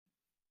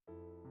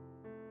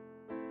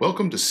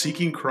Welcome to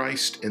Seeking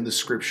Christ in the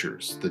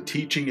Scriptures, the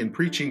teaching and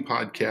preaching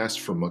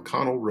podcast from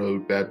McConnell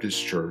Road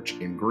Baptist Church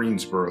in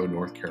Greensboro,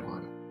 North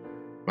Carolina.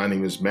 My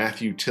name is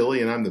Matthew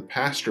Tilley, and I'm the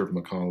pastor of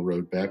McConnell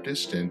Road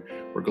Baptist, and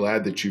we're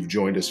glad that you've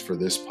joined us for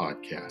this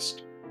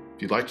podcast.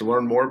 If you'd like to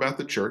learn more about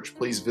the church,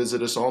 please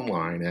visit us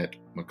online at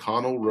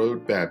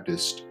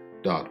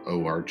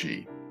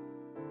mcconnellroadbaptist.org.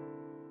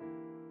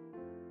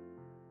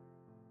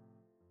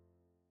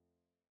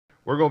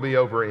 We're going to be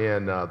over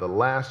in the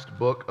last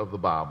book of the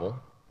Bible,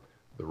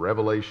 the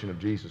Revelation of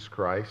Jesus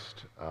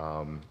Christ.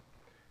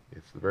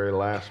 It's the very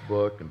last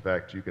book. In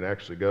fact, you can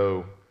actually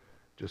go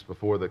just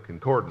before the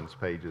concordance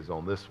pages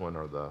on this one,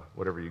 or the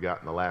whatever you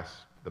got in the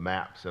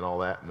maps and all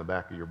that in the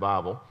back of your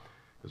Bible,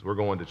 because we're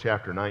going to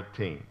chapter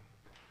 19.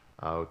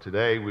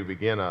 Today we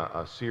begin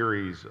a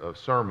series of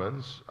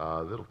sermons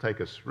that'll take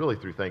us really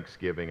through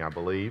Thanksgiving, I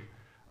believe,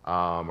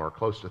 or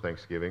close to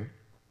Thanksgiving.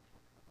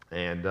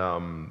 And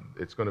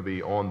it's going to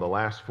be on the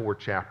last 4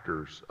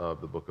 chapters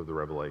of the book of the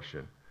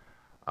Revelation.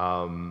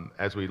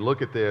 As we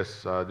look at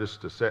this,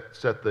 just to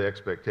set the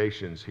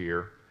expectations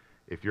here,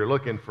 if you're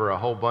looking for a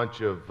whole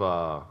bunch of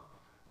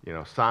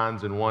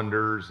signs and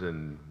wonders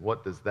and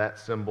what does that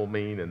symbol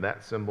mean and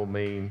that symbol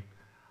mean,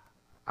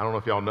 I don't know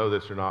if y'all know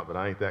this or not, but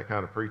I ain't that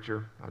kind of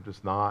preacher. I'm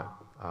just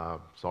not.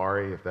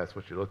 Sorry if that's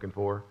what you're looking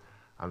for.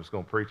 I'm just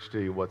going to preach to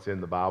you what's in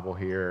the Bible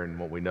here, and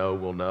what we know,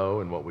 we'll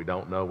know, and what we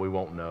don't know, we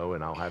won't know,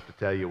 and I'll have to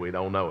tell you we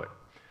don't know it.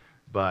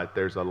 But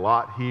there's a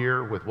lot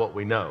here with what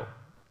we know.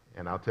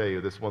 And I'll tell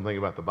you this one thing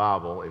about the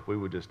Bible: if we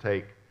would just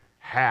take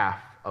half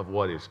of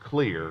what is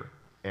clear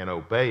and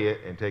obey it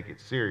and take it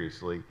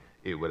seriously,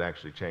 it would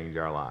actually change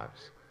our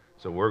lives.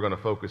 So we're going to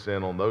focus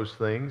in on those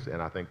things,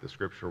 and I think the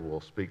Scripture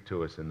will speak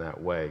to us in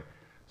that way.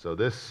 So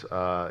this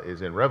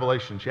is in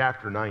Revelation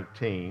chapter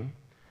 19.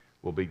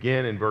 We'll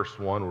begin in verse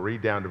 1. We'll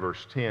read down to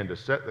verse 10 to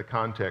set the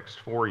context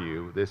for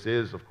you. This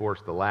is, of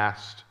course, the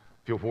last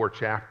 4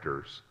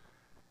 chapters.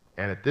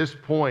 And at this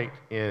point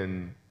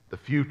in the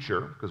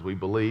future, because we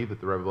believe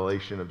that the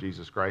revelation of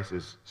Jesus Christ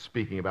is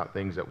speaking about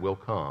things that will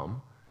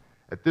come,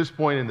 at this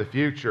point in the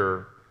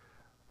future,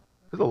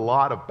 there's a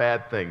lot of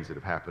bad things that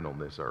have happened on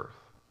this earth.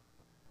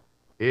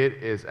 It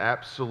is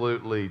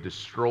absolutely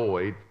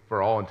destroyed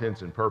for all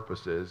intents and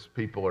purposes.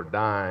 People are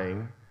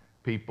dying.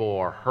 People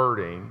are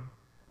hurting.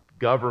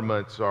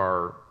 Governments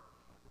are,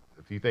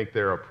 if you think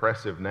they're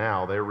oppressive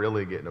now, they're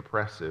really getting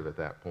oppressive at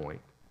that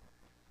point.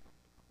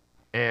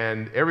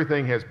 And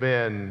everything has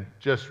been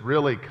just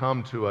really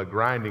come to a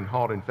grinding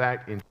halt. In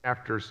fact, in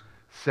chapters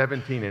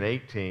 17 and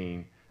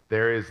 18,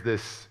 there is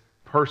this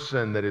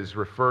person that is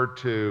referred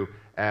to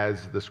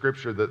as the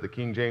Scripture that the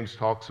King James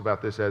talks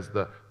about this as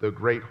the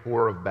great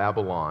whore of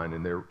Babylon,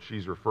 and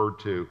she's referred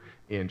to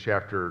in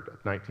chapter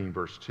 19,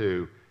 verse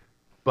 2.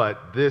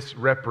 But this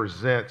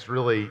represents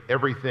really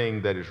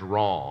everything that is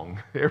wrong,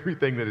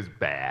 everything that is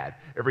bad,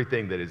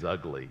 everything that is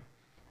ugly.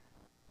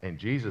 And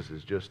Jesus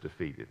has just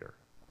defeated her.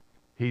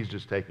 He's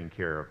just taking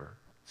care of her.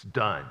 It's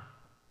done.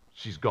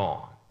 She's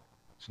gone.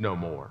 It's no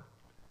more.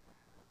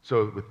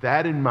 So with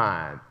that in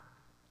mind,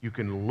 you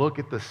can look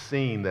at the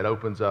scene that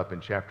opens up in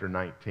chapter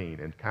 19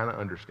 and kind of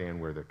understand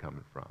where they're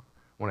coming from.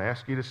 I want to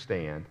ask you to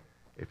stand,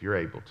 if you're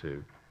able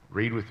to.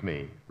 Read with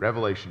me.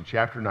 Revelation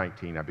chapter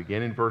 19. I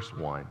begin in verse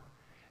 1.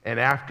 And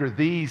after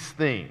these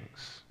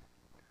things,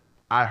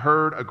 I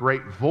heard a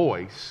great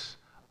voice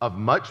of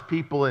much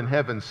people in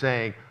heaven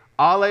saying,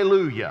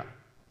 Alleluia!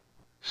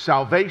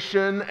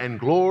 Salvation and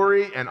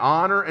glory and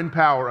honor and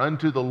power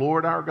unto the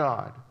Lord our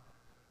God.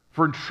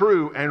 For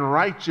true and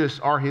righteous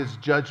are his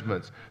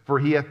judgments. For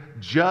he hath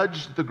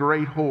judged the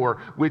great whore,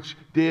 which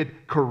did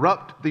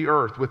corrupt the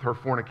earth with her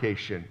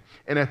fornication,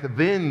 and hath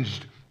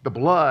avenged the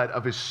blood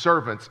of his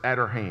servants at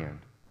her hand.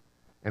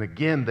 And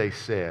again they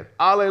said,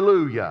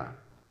 Alleluia!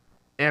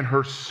 And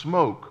her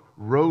smoke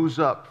rose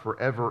up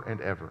forever and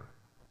ever.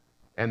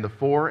 And the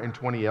 24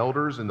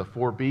 elders and the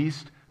 4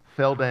 beasts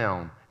fell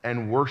down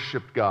and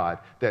worshipped God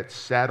that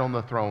sat on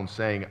the throne,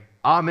 saying,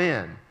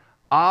 Amen,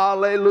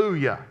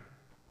 Alleluia.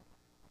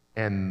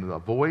 And the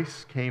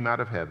voice came out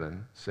of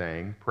heaven,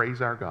 saying,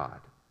 Praise our God,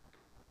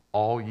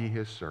 all ye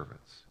his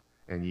servants,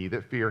 and ye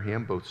that fear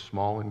him, both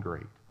small and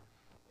great.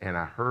 And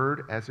I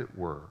heard, as it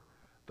were,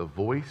 the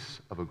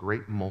voice of a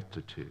great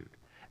multitude,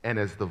 and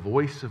as the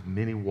voice of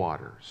many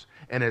waters,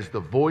 and as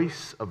the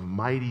voice of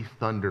mighty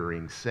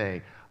thundering,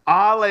 saying,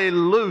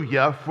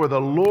 Alleluia, for the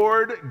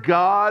Lord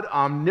God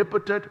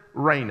omnipotent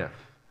reigneth.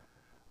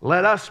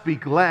 Let us be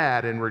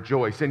glad and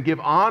rejoice, and give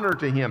honor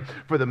to him,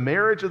 for the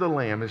marriage of the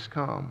Lamb is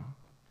come,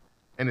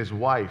 and his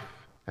wife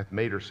hath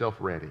made herself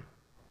ready.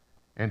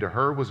 And to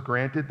her was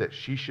granted that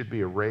she should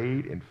be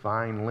arrayed in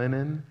fine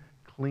linen,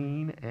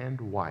 clean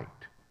and white.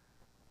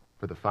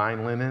 For the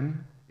fine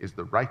linen is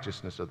the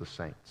righteousness of the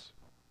saints.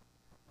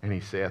 And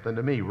he saith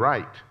unto me,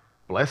 Write,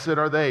 blessed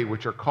are they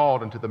which are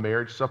called unto the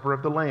marriage supper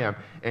of the Lamb.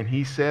 And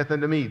he saith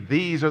unto me,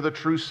 These are the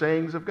true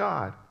sayings of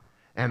God.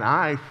 And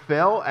I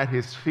fell at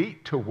his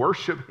feet to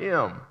worship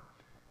him.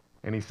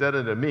 And he said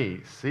unto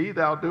me, See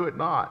thou do it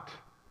not.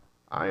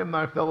 I am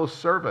thy fellow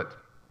servant,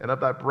 and of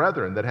thy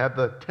brethren that have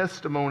the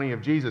testimony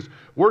of Jesus.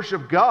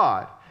 Worship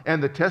God,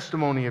 and the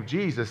testimony of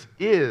Jesus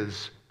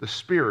is the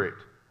spirit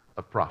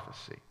of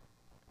prophecy.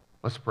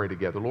 Let's pray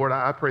together. Lord,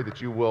 I pray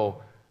that you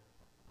will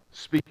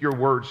speak your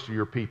words to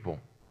your people.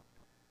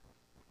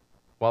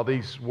 While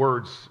these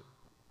words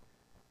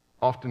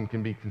often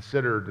can be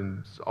considered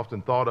and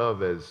often thought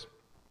of as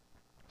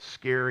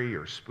scary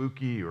or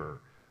spooky or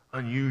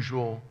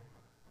unusual,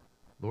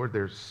 Lord,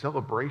 there's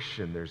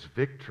celebration, there's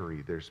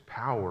victory, there's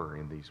power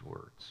in these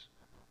words.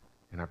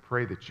 And I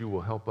pray that you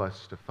will help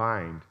us to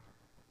find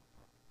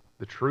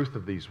the truth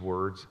of these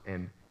words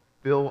and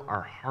fill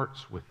our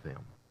hearts with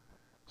them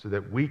so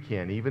that we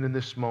can, even in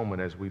this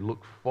moment, as we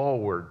look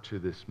forward to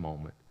this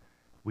moment,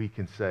 we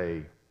can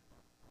say,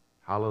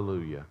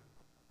 hallelujah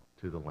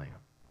to the Lamb.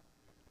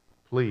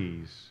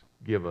 Please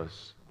give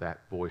us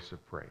that voice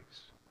of praise.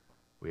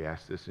 We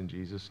ask this in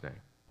Jesus' name.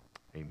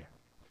 Amen.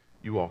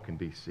 You all can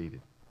be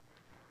seated.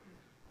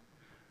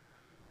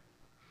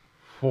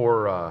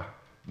 For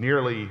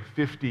nearly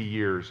 50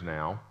 years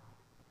now,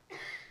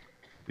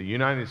 the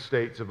United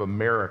States of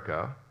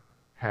America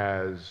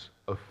has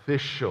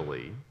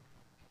officially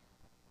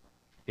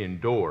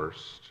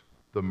endorsed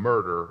the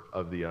murder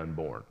of the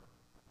unborn.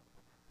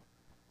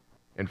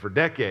 And for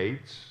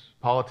decades,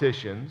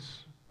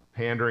 politicians,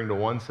 pandering to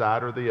one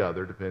side or the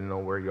other, depending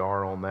on where you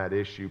are on that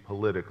issue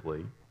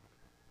politically,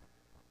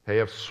 they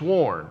have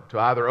sworn to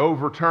either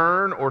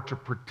overturn or to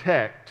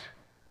protect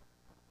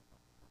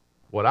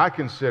what I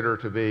consider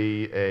to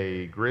be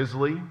a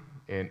grisly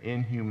and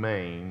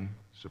inhumane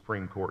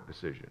Supreme Court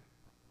decision.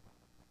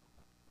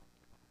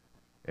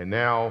 And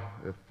now,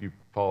 if you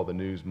follow the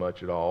news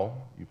much at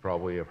all, you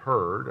probably have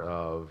heard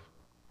of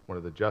one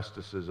of the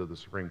justices of the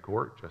Supreme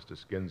Court,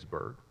 Justice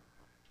Ginsburg.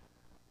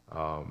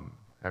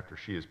 After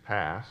she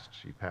passed,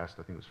 I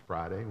think it was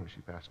Friday when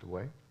she passed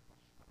away.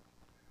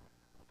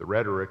 The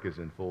rhetoric is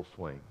in full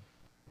swing.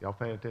 Y'all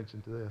paying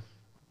attention to this?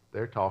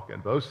 They're talking,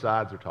 both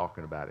sides are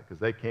talking about it because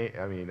they can't,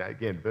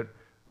 but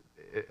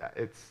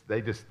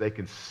they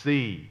can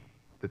see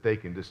that they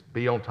can just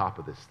be on top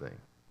of this thing.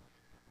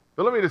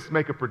 But let me just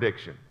make a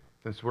prediction,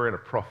 since we're in a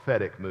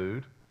prophetic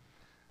mood.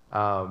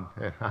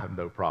 And I'm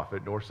no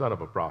prophet, nor son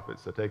of a prophet,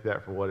 so take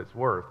that for what it's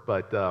worth.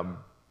 But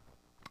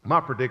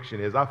my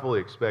prediction is I fully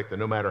expect that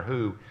no matter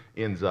who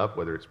ends up,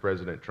 whether it's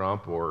President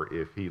Trump or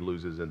if he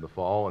loses in the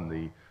fall and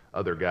the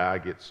other guy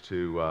gets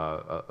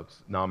to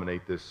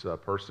nominate this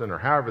person, or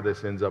however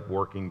this ends up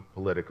working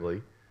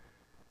politically,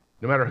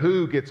 no matter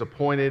who gets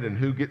appointed and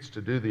who gets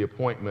to do the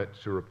appointment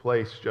to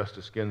replace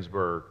Justice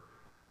Ginsburg,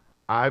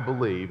 I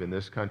believe in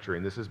this country,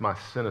 and this is my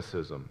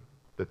cynicism,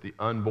 that the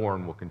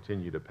unborn will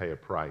continue to pay a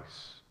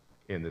price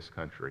in this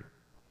country.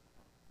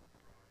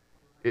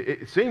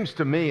 It seems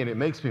to me, and it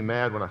makes me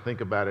mad when I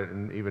think about it,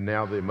 and even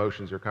now the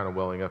emotions are kind of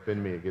welling up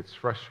in me. I get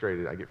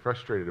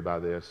frustrated by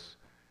this.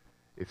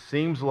 It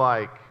seems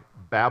like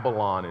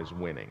Babylon is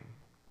winning,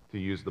 to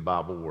use the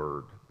Bible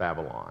word,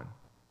 Babylon.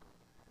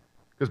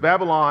 Because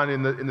Babylon,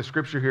 in the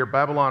scripture here,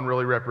 Babylon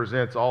really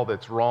represents all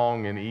that's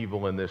wrong and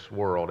evil in this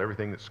world,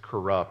 everything that's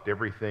corrupt,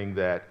 everything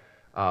that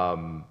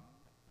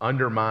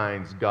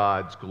undermines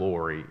God's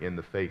glory in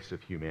the face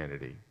of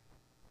humanity.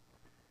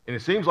 And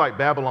it seems like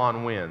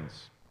Babylon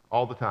wins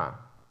all the time.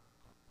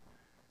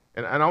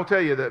 And I'll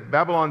tell you that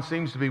Babylon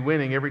seems to be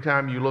winning every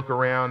time you look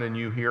around and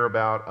you hear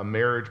about a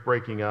marriage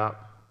breaking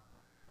up,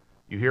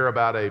 you hear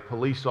about a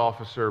police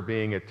officer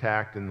being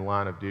attacked in the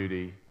line of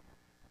duty,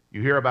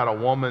 you hear about a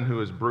woman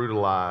who is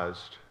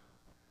brutalized,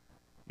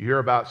 you hear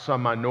about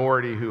some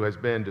minority who has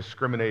been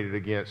discriminated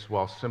against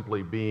while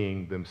simply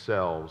being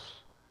themselves.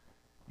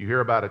 You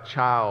hear about a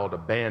child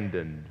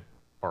abandoned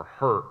or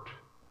hurt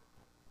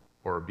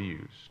or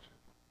abused.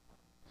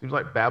 Seems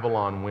like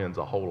Babylon wins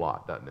a whole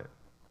lot, doesn't it?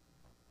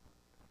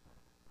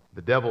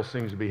 The devil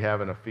seems to be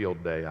having a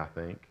field day, I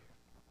think.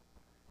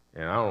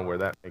 And I don't know where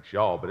that makes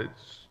y'all, but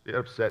it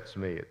upsets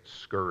me. It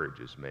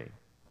discourages me.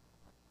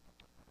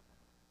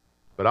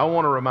 But I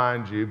want to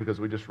remind you, because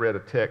we just read a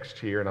text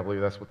here, and I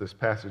believe that's what this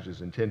passage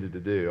is intended to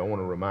do, I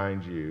want to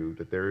remind you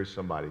that there is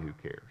somebody who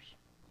cares.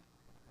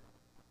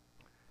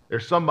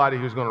 There's somebody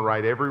who's going to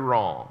right every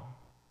wrong.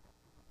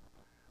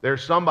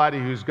 There's somebody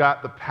who's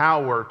got the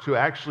power to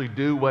actually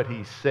do what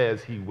he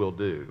says he will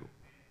do.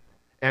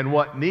 And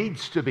what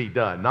needs to be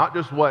done, not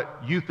just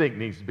what you think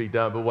needs to be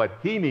done, but what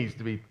he needs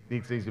to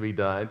be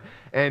done.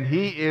 And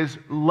he is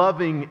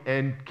loving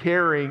and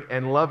caring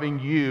and loving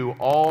you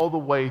all the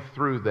way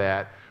through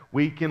that.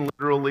 We can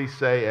literally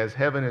say, as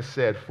heaven has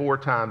said 4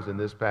 times in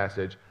this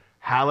passage,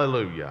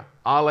 hallelujah,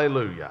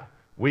 alleluia.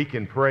 We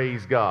can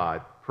praise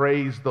God,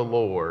 praise the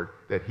Lord,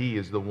 that he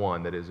is the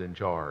one that is in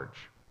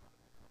charge.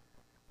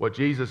 What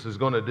Jesus is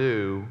going to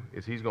do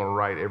is he's going to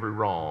right every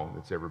wrong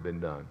that's ever been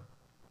done.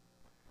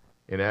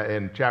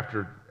 In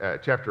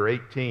chapter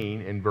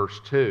 18, in verse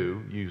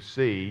 2, you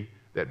see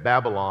that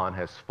Babylon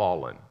has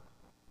fallen.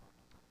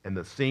 And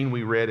the scene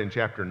we read in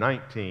chapter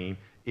 19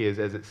 is,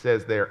 as it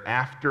says there,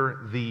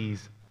 after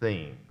these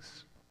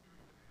things.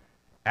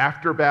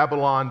 After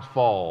Babylon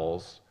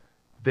falls,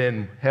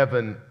 then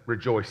heaven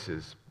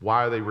rejoices.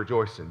 Why are they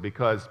rejoicing?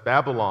 Because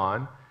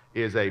Babylon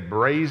is a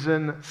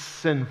brazen,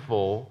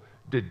 sinful,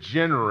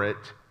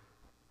 degenerate.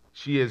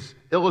 She is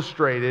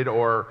illustrated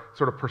or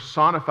sort of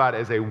personified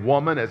as a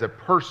woman, as a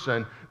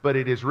person, but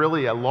it is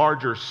really a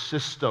larger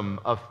system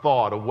of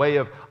thought, a way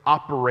of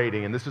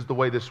operating, and this is the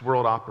way this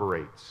world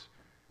operates.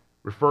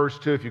 Refers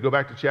to, if you go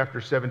back to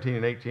chapter 17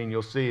 and 18,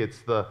 you'll see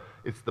it's the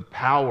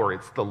power,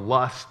 it's the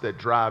lust that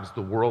drives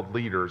the world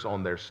leaders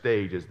on their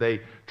stage as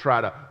they try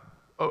to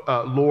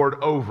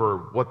lord over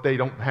what they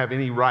don't have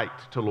any right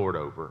to lord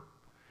over.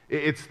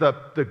 It's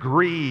the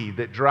greed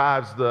that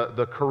drives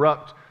the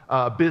corrupt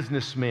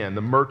businessmen,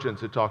 the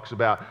merchants it talks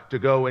about, to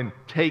go and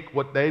take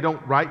what they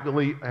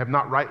have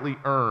not rightly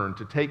earned,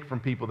 to take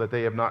from people that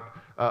they have not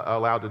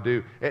allowed to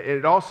do.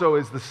 It also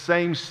is the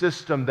same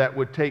system that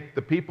would take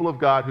the people of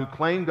God who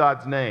claim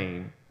God's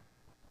name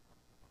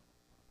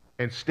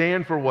and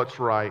stand for what's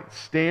right,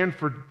 stand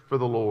for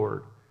the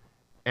Lord,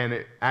 and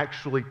it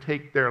actually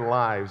take their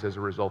lives as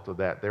a result of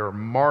that. There are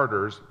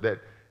martyrs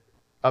that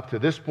up to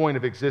this point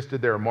have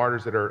existed. There are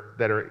martyrs that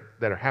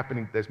are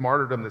happening. There's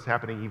martyrdom that's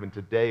happening even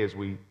today as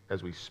we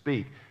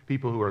speak.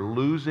 People who are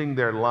losing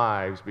their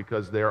lives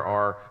because there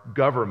are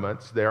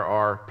governments, there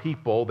are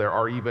people, there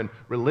are even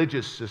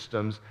religious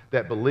systems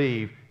that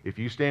believe if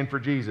you stand for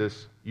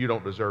Jesus, you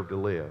don't deserve to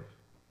live.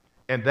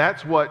 And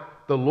that's what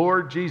the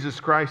Lord Jesus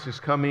Christ has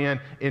come in.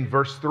 In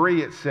verse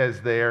 3 it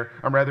says there,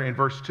 or rather in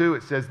verse 2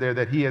 it says there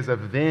that he has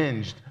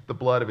avenged the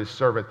blood of his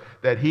servant,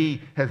 that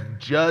he has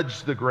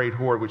judged the great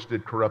whore which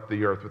did corrupt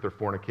the earth with her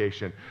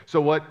fornication.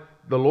 So what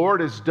the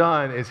Lord has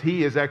done is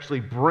he is actually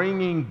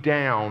bringing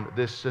down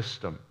this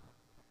system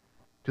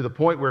to the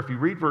point where if you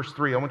read verse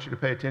 3, I want you to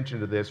pay attention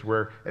to this,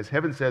 where as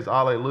heaven says,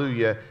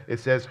 Alleluia, it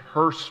says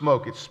her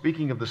smoke, it's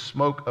speaking of the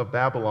smoke of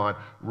Babylon,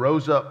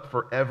 rose up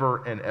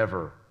forever and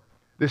ever.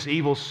 This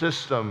evil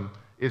system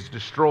is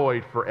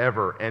destroyed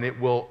forever, and it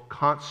will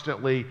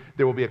constantly,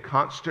 there will be a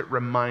constant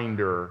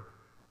reminder,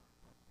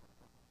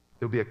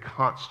 there will be a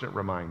constant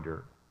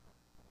reminder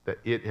that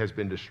it has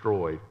been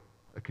destroyed,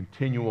 a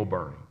continual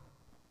burning.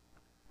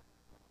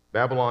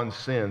 Babylon's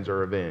sins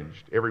are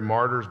avenged. Every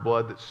martyr's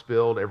blood that's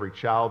spilled, every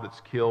child that's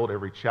killed,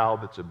 every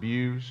child that's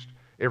abused,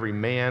 every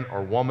man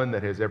or woman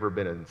that has ever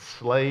been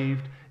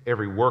enslaved,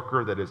 every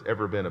worker that has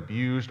ever been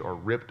abused or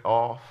ripped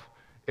off,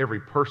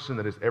 every person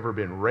that has ever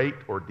been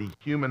raped or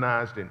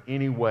dehumanized in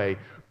any way,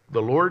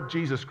 the Lord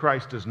Jesus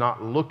Christ does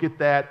not look at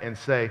that and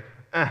say,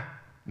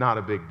 not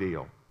a big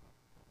deal.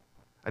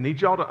 I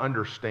need y'all to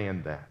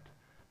understand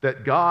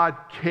that God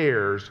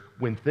cares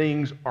when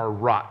things are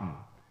rotten.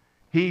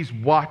 He's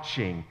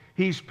watching.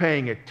 He's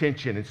paying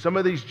attention. And some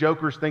of these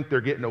jokers think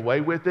they're getting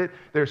away with it.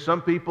 There's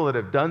some people that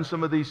have done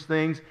some of these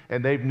things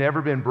and they've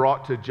never been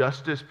brought to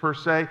justice per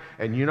se.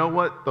 And you know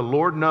what? The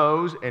Lord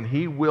knows, and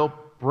he will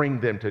bring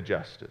them to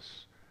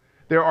justice.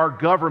 There are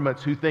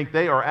governments who think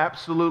they are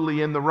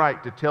absolutely in the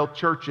right to tell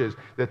churches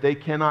that they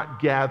cannot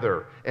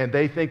gather, and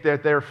they think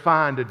that they're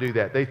fine to do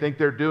that. They think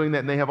they're doing that,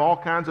 and they have all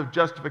kinds of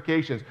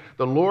justifications.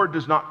 The Lord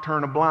does not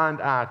turn a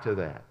blind eye to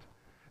that.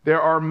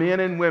 There are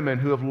men and women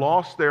who have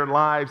lost their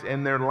lives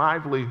and their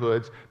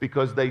livelihoods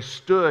because they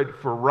stood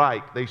for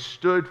right. They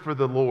stood for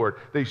the Lord.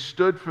 They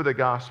stood for the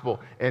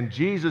gospel, and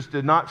Jesus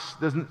does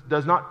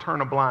not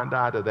turn a blind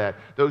eye to that.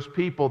 Those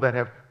people that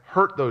have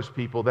hurt those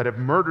people, that have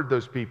murdered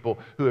those people,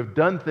 who have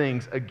done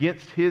things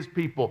against his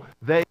people,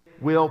 they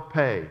will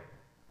pay.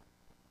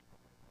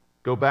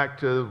 Go back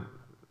to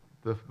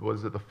the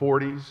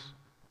 40s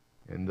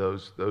and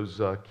those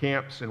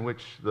camps in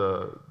which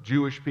the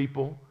Jewish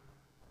people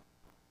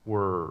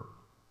were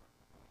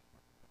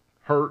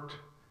hurt,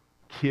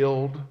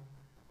 killed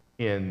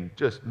in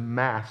just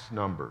mass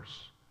numbers.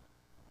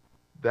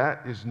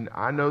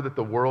 I know that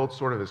the world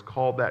sort of has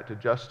called that to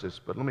justice,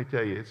 but let me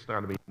tell you, it's not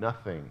going to be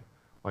nothing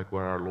like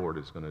what our Lord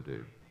is going to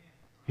do.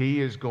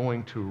 He is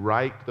going to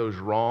right those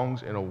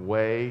wrongs in a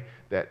way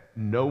that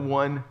no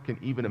one can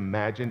even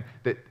imagine,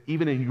 that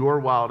even in your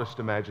wildest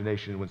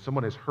imagination, when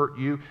someone has hurt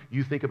you,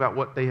 you think about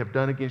what they have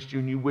done against you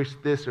and you wish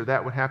this or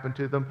that would happen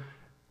to them.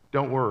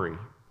 Don't worry.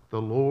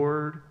 The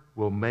Lord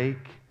will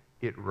make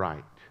it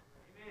right.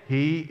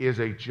 He is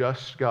a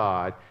just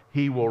God.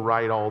 He will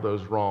right all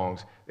those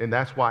wrongs. And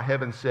that's why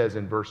heaven says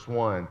in verse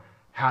 1,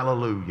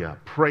 hallelujah,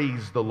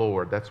 praise the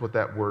Lord. That's what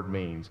that word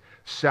means.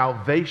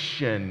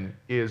 Salvation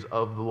is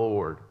of the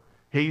Lord.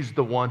 He's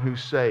the one who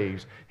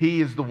saves.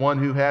 He is the one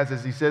who has,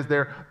 as he says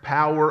there,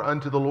 power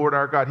unto the Lord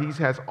our God. He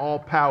has all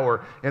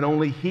power, and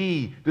only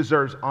he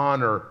deserves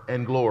honor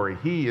and glory.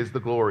 He is the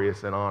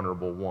glorious and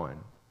honorable one.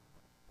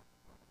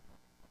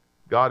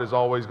 God is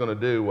always going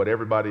to do what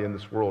everybody in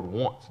this world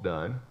wants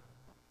done.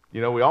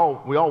 You know, we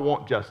all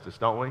want justice,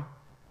 don't we?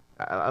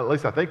 At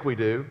least I think we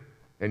do.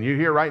 And you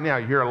hear right now,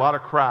 you hear a lot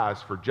of cries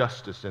for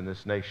justice in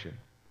this nation.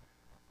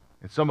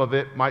 And some of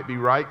it might be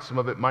right, some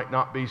of it might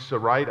not be so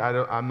right.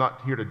 I'm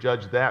not here to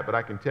judge that, but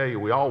I can tell you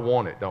we all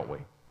want it, don't we?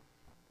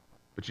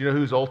 But you know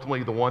who's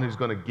ultimately the one who's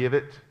going to give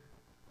it?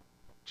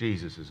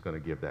 Jesus is going to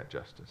give that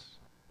justice.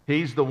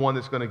 He's the one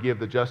that's going to give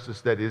the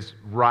justice that is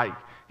right.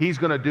 He's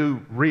going to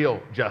do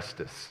real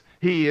justice.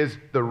 He is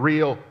the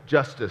real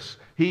justice.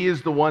 He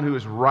is the one who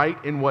is right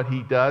in what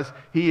he does.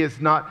 He does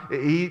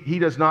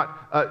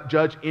not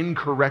judge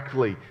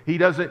incorrectly.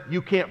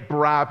 You can't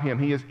bribe him.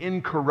 He is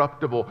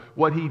incorruptible.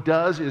 What he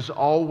does is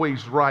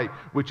always right,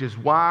 which is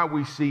why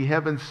we see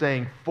heaven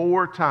saying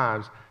 4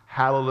 times,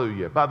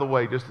 hallelujah. By the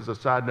way, just as a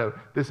side note,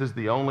 this is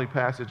the only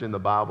passage in the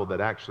Bible that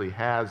actually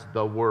has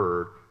the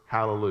word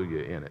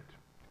hallelujah in it.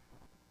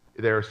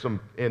 There are some,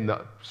 in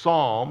the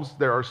Psalms,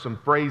 there are some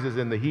phrases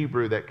in the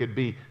Hebrew that could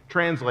be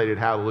translated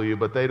hallelujah,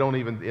 but they don't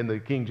even, in the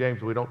King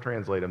James, we don't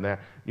translate them there.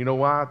 You know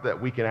why? That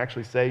we can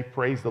actually say,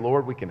 praise the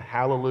Lord, we can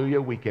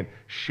hallelujah, we can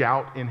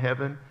shout in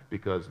heaven,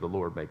 because the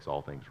Lord makes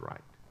all things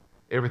right.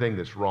 Everything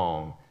that's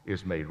wrong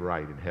is made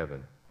right in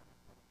heaven.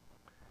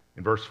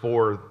 In verse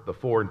 4, the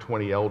 4 and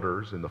 20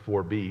 elders and the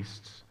 4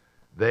 beasts,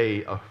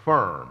 they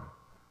affirm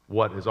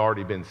what has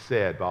already been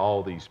said by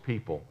all these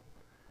people.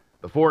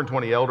 The 4 and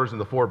 20 elders and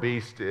the 4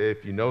 beasts,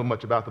 if you know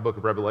much about the book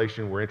of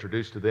Revelation, we're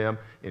introduced to them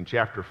in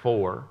chapter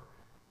 4.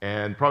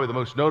 And probably the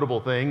most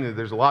notable thing,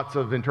 there's lots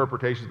of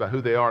interpretations about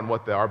who they are and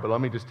what they are, but let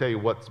me just tell you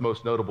what's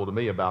most notable to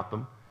me about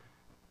them,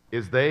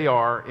 is they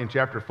are, in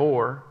chapter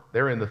 4,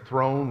 they're in the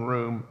throne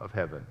room of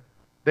heaven.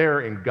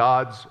 They're in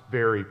God's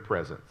very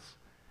presence.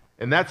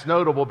 And that's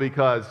notable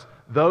because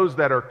those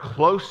that are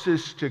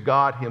closest to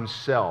God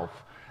himself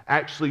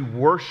actually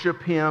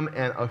worship him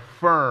and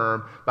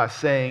affirm by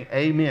saying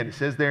amen. It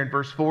says there in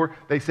verse 4,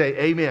 they say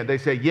amen. They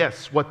say,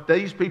 yes, what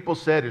these people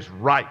said is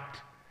right.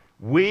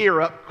 We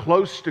are up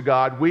close to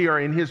God. We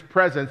are in his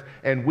presence,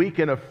 and we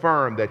can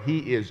affirm that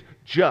he is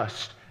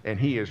just and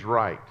he is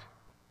right.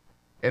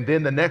 And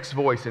then the next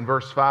voice in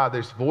verse 5,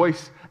 this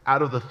voice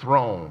out of the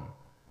throne,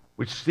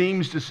 which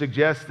seems to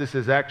suggest this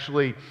is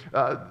actually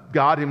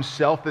God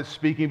himself that's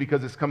speaking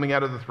because it's coming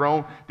out of the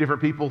throne.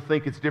 Different people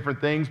think it's different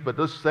things, but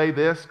let's say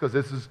this because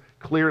this is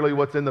clearly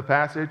what's in the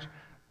passage.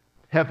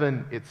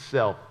 Heaven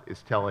itself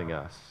is telling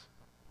us,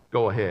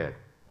 go ahead,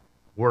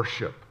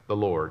 worship the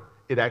Lord.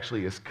 It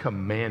actually is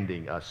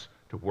commanding us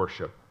to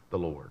worship the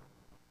Lord.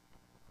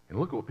 And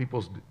look at what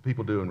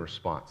people do in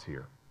response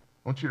here.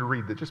 I want you to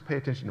read that. Just pay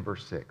attention to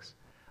verse 6.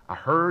 I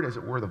heard, as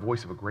it were, the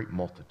voice of a great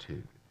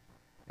multitude,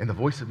 and the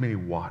voice of many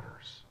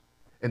waters,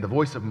 and the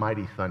voice of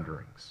mighty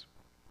thunderings.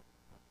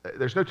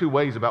 There's no two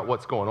ways about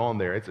what's going on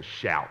there. It's a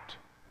shout.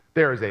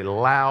 There is a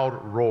loud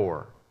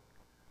roar.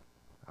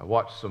 I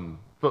watched some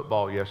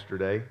football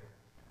yesterday,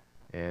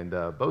 and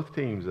both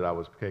teams that I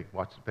was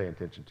paying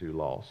attention to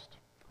lost.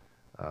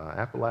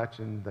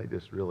 Appalachian, they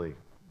just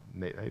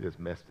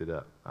messed it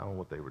up. I don't know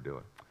what they were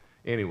doing.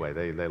 Anyway,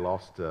 they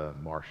lost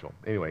Marshall.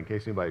 Anyway, in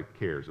case anybody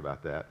cares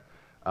about that,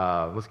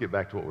 let's get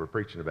back to what we're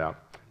preaching about.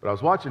 But I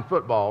was watching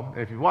football,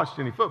 and if you've watched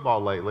any football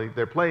lately,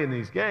 they're playing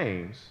these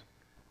games,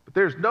 but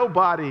there's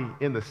nobody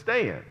in the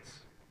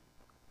stands.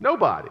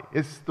 Nobody.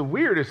 It's the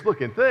weirdest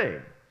looking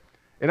thing.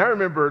 And I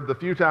remember the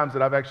few times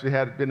that I've actually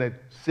been to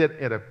sit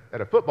at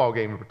a football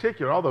game in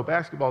particular, although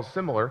basketball is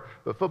similar,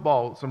 but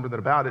football, something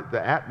about it,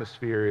 the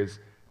atmosphere is,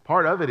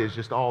 part of it is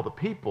just all the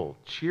people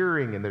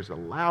cheering, and there's a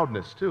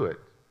loudness to it.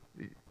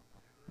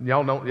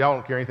 Y'all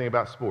don't care anything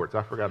about sports.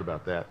 I forgot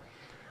about that.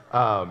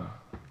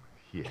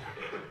 Yeah.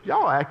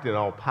 Y'all acting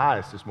all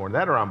pious this morning.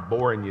 That or I'm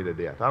boring you to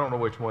death. I don't know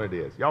which one it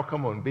is. Y'all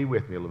come on and be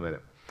with me a little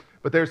minute.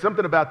 But there's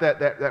something about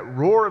that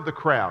roar of the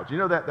crowd. You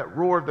know that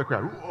roar of the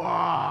crowd?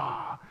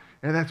 Wah!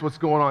 And that's what's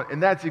going on.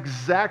 And that's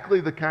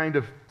exactly the kind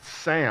of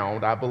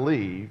sound, I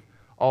believe,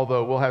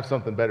 although we'll have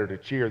something better to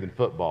cheer than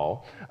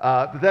football.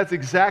 But that's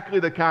exactly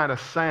the kind of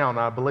sound,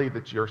 I believe,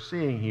 that you're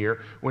seeing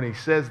here when he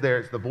says there,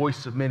 it's the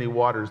voice of many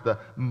waters, the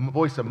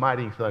voice of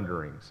mighty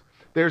thunderings.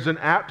 There's an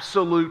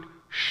absolute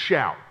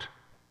shout.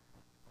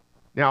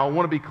 Now, I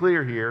want to be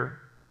clear here.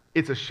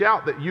 It's a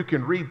shout that you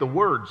can read the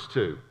words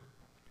to.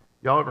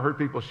 Y'all ever heard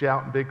people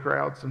shout in big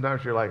crowds?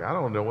 Sometimes you're like, I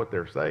don't know what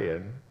they're saying.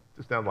 It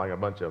just sounds like a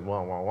bunch of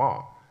wah, wah,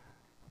 wah.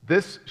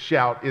 This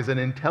shout is an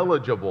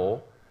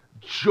intelligible,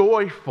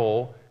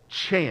 joyful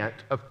chant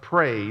of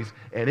praise,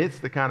 and it's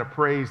the kind of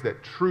praise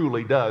that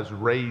truly does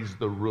raise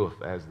the roof,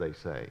 as they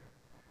say.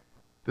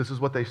 This is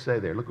what they say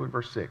there. Look at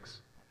verse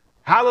 6.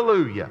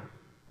 Hallelujah,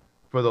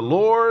 for the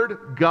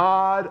Lord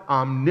God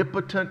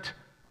omnipotent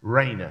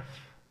reigneth.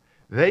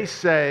 They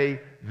say,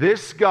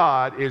 this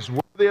God is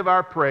worthy of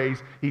our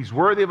praise. He's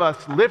worthy of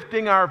us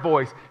lifting our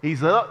voice.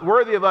 He's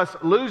worthy of us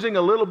losing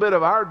a little bit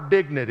of our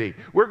dignity.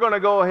 We're going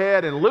to go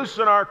ahead and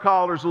loosen our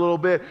collars a little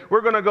bit.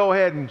 We're going to go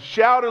ahead and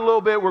shout a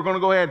little bit. We're going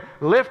to go ahead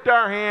and lift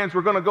our hands.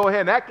 We're going to go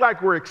ahead and act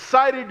like we're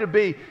excited to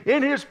be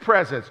in his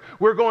presence.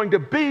 We're going to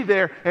be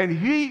there, and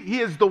he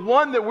is the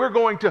one that we're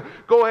going to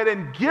go ahead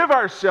and give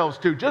ourselves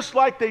to, just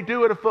like they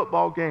do at a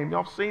football game.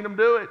 Y'all seen them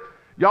do it.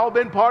 Y'all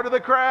been part of the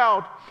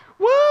crowd.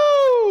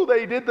 Woo!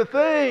 They did the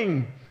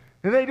thing.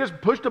 And they just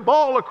pushed a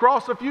ball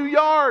across a few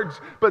yards.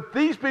 But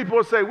these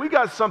people say, we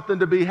got something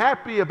to be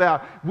happy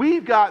about.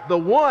 We've got the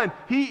one.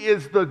 He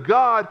is the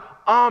God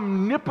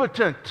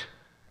omnipotent.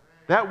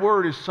 That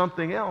word is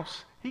something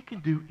else. He can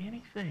do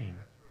anything.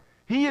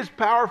 He is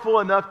powerful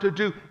enough to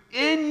do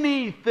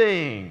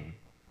anything.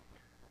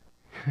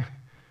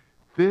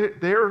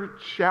 They're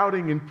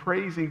shouting and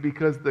praising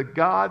because the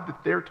God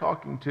that they're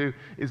talking to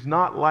is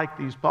not like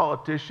these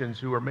politicians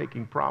who are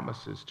making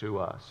promises to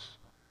us,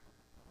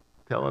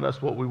 telling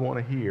us what we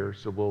want to hear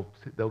so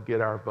they'll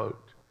get our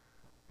vote,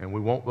 and we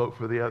won't vote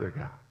for the other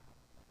guy.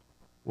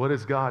 What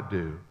does God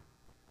do?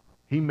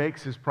 He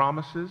makes his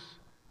promises,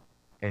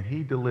 and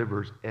he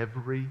delivers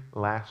every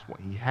last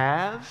one. He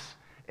has,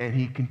 and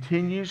he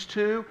continues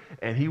to,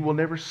 and he will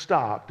never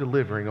stop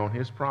delivering on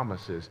his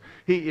promises.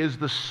 He is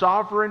the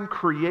sovereign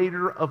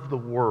creator of the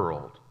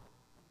world.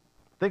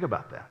 Think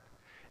about that.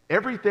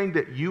 Everything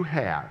that you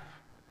have,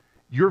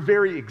 your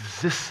very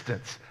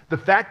existence, the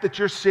fact that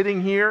you're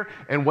sitting here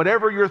and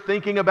whatever you're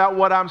thinking about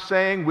what I'm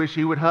saying, wish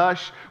he would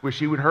hush, wish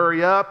he would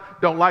hurry up,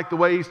 don't like the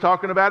way he's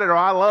talking about it, or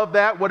I love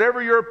that,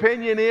 whatever your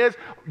opinion is,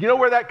 you know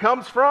where that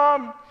comes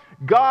from?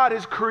 God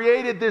has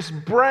created this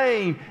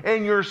brain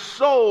and your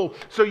soul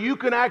so you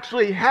can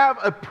actually have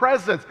a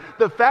presence.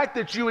 The fact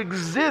that you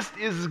exist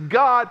is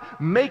God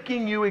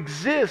making you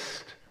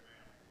exist.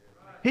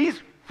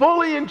 He's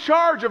fully in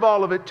charge of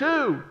all of it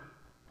too.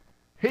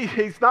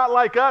 He's not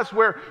like us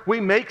where we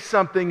make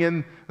something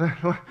and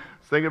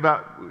think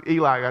about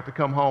Eli got to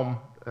come home,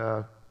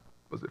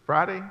 was it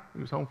Friday? He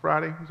was home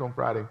Friday? He was home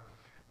Friday.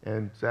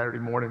 And Saturday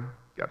morning,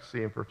 got to see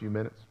him for a few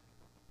minutes.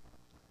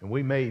 And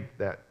we made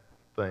that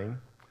thing.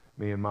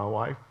 Me and my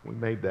wife, we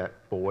made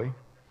that boy.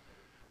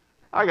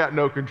 I got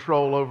no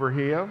control over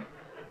him.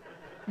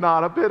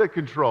 Not a bit of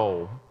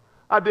control.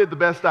 I did the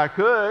best I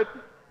could.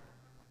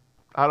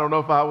 I don't know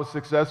if I was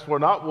successful or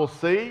not. We'll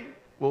see.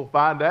 We'll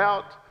find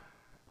out.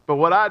 But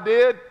what I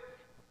did,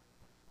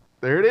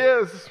 there it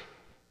is.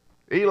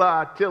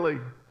 Eli Tilly.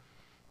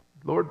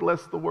 Lord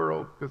bless the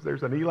world, because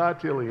there's an Eli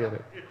Tilly in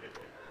it.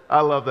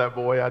 I love that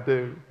boy, I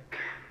do.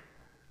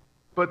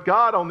 But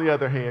God, on the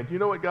other hand, you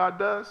know what God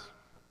does?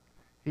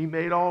 He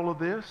made all of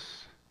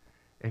this,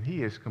 and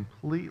he is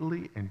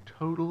completely and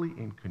totally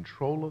in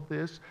control of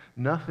this.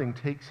 Nothing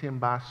takes him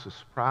by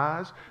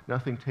surprise.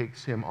 Nothing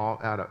takes him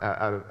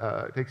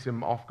takes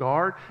him off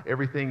guard.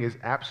 Everything is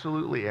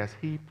absolutely as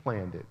he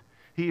planned it.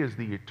 He is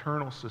the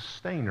eternal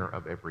sustainer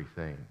of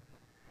everything.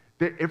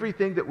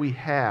 Everything that we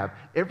have,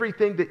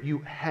 everything that you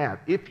have,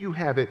 if you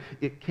have it,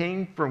 it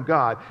came from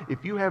God.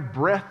 If you have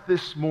breath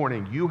this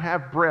morning, you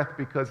have breath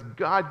because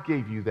God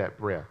gave you that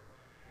breath.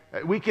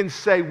 We can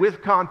say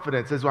with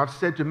confidence, as I've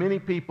said to many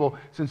people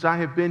since I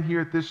have been here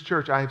at this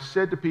church, I have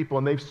said to people,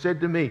 and they've said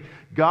to me,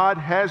 God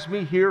has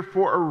me here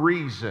for a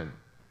reason.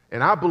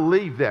 And I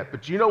believe that.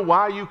 But you know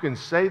why you can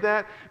say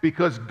that?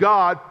 Because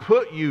God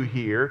put you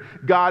here,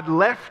 God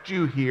left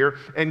you here,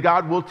 and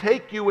God will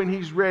take you when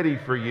he's ready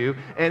for you.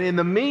 And in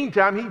the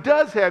meantime, he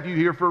does have you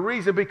here for a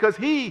reason because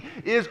he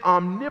is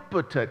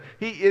omnipotent.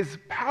 He is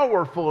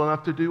powerful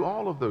enough to do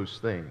all of those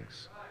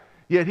things.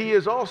 Yet he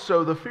is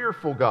also the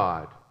fearful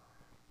God.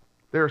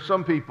 There are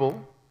some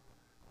people,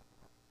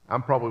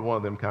 I'm probably one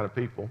of them kind of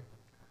people,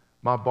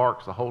 my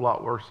bark's a whole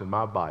lot worse than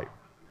my bite.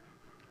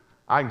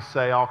 I can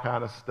say all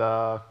kind of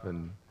stuff,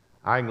 and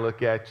I can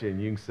look at you,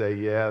 and you can say,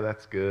 yeah,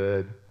 that's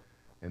good,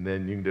 and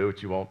then you can do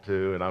what you want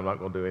to, and I'm not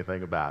going to do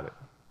anything about it.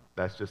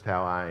 That's just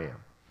how I am.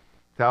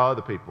 It's how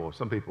other people,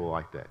 some people are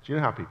like that. You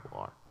know how people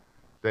are.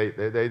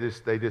 They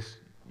just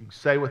you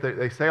say what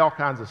they say all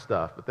kinds of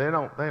stuff, but they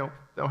don't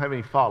have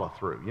any follow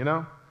through. You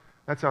know,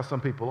 that's how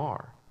some people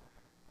are.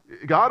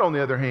 God, on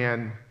the other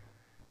hand,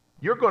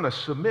 you're going to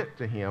submit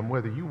to him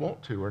whether you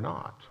want to or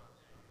not.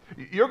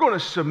 You're going to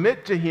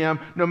submit to him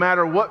no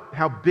matter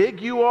how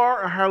big you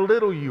are or how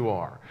little you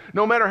are.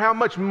 No matter how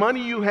much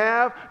money you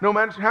have, no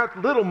matter how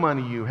little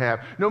money you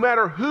have, no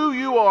matter who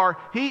you are,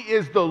 he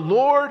is the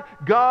Lord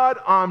God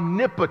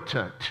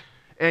omnipotent.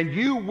 And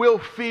you will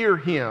fear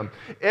him.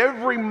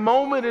 Every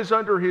moment is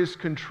under his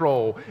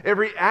control.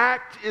 Every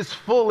act is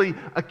fully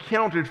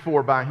accounted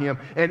for by him.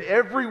 And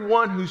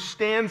everyone who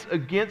stands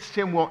against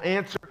him will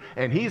answer,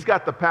 and he's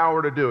got the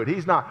power to do it.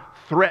 He's not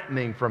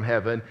threatening from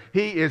heaven.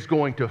 He is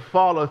going to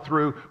follow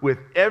through with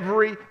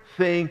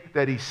everything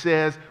that he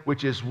says,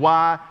 which is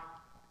why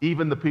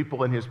even the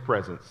people in his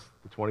presence,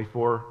 the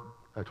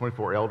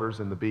 24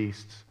 elders and the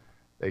beasts,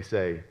 they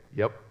say,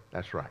 yep,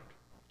 that's right.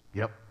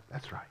 Yep,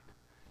 that's right.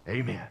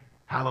 Amen.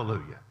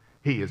 Hallelujah.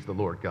 He is the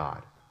Lord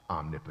God,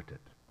 omnipotent.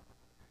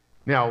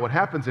 Now, what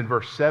happens in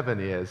verse 7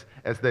 is,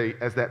 as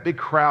that big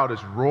crowd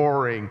is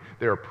roaring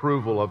their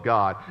approval of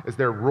God, as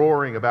they're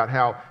roaring about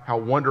how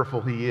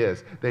wonderful he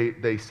is,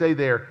 they say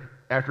there,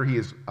 after he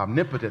is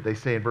omnipotent, they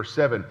say in verse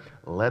 7,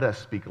 let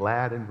us be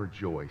glad and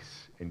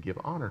rejoice and give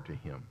honor to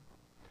him.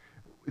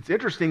 It's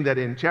interesting that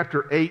in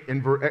chapter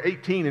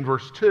 18 in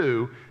verse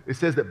 2, it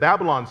says that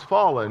Babylon's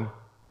fallen,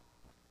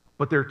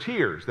 but there are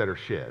tears that are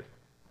shed.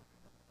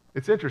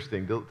 It's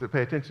interesting to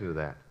pay attention to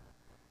that.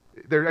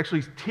 There are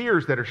actually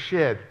tears that are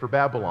shed for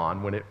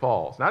Babylon when it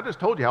falls. Now, I just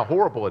told you how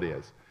horrible it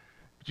is.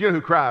 But you know who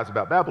cries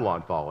about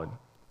Babylon falling?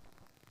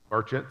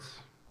 Merchants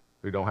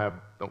who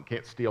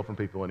can't steal from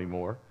people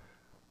anymore.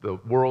 The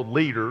world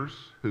leaders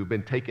who've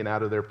been taken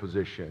out of their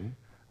position.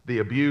 The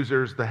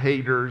abusers, the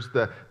haters,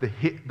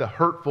 the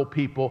hurtful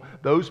people.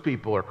 Those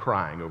people are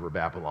crying over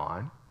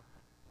Babylon.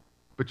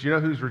 But you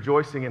know who's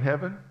rejoicing in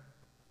heaven?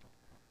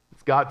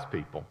 It's God's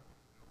people.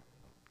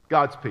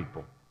 God's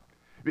people.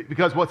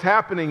 Because what's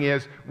happening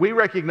is we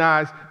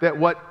recognize that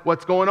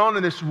what's going on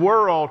in this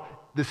world,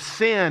 the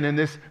sin and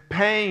this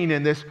pain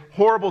and this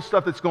horrible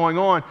stuff that's going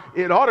on,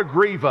 it ought to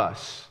grieve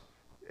us.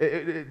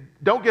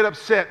 Don't get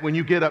upset when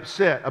you get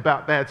upset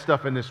about bad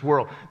stuff in this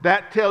world.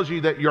 That tells you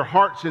that your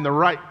heart's in the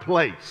right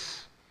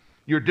place.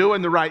 You're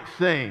doing the right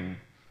thing.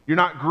 You're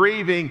not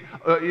grieving.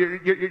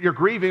 You're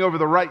grieving over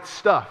the right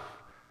stuff.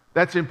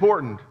 That's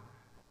important.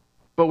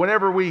 But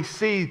whenever we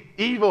see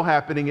evil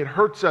happening, it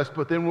hurts us.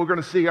 But then we're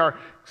going to see our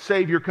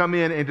Savior come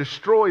in and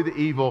destroy the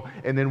evil.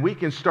 And then we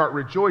can start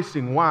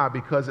rejoicing. Why?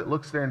 Because it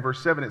looks there in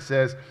verse 7, it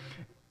says,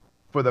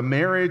 "For the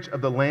marriage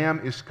of the Lamb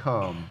is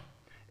come,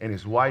 and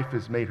his wife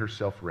has made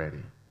herself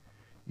ready."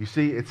 You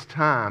see, it's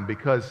time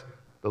because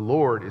the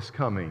Lord is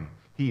coming.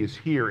 He is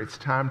here. It's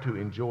time to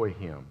enjoy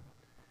him.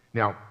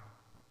 Now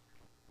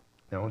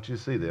I want you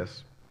to see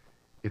this.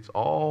 It's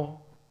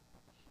all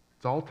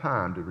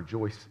time to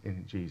rejoice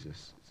in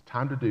Jesus. It's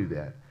time to do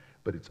that.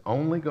 But it's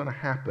only going to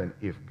happen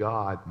if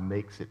God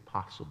makes it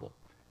possible.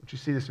 Don't you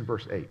see this in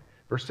verse 8?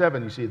 Verse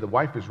 7, you see the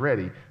wife is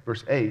ready.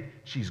 Verse 8,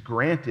 she's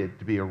granted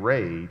to be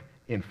arrayed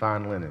in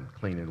fine linen,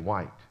 clean and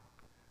white.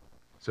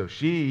 So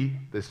she,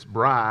 this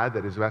bride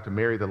that is about to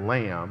marry the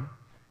Lamb,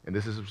 and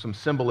this is some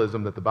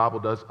symbolism that the Bible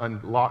does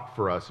unlock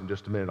for us in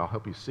just a minute. I'll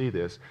help you see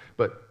this.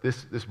 But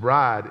this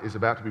bride is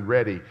about to be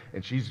ready,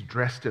 and she's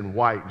dressed in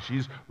white, and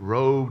she's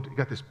robed,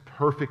 got this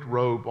perfect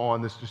robe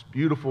on, this just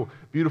beautiful,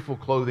 beautiful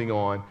clothing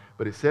on.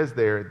 But it says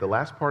there, the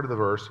last part of the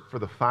verse, "For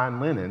the fine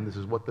linen," this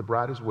is what the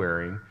bride is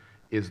wearing,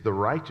 "is the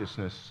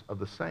righteousness of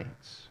the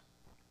saints."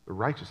 The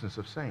righteousness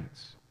of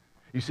saints.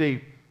 You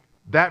see,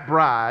 that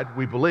bride,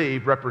 we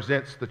believe,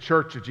 represents the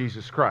church of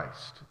Jesus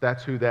Christ.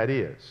 That's who that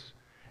is.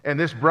 And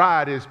this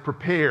bride is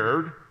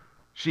prepared.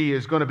 She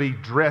is going to be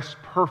dressed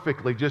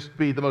perfectly, just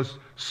be the most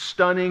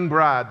stunning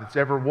bride that's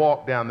ever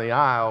walked down the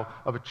aisle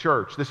of a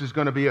church. This is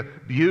going to be a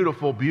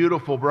beautiful,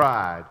 beautiful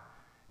bride.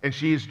 And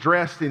she is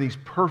dressed in these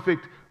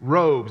perfect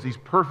robes, these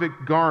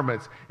perfect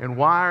garments. And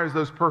why are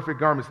those perfect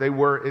garments?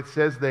 It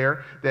says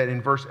there that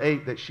in verse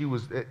 8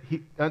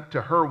 that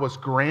to her was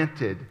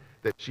granted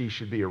that she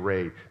should be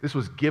arrayed. This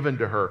was given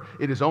to her.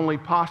 It is only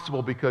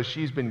possible because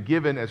she's been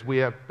given, as we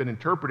have been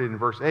interpreted in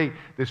verse 8,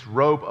 this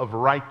robe of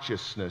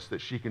righteousness that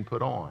she can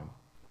put on.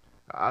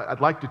 I'd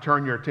like to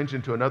turn your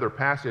attention to another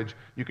passage.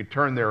 You can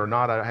turn there or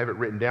not. I have it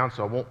written down,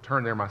 so I won't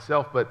turn there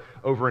myself. But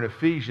over in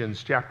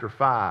Ephesians chapter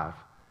 5,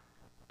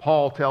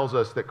 Paul tells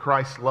us that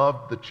Christ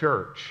loved the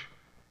church,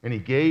 and he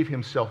gave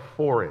himself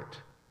for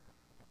it,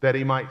 that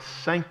he might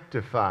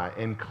sanctify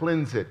and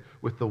cleanse it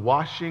with the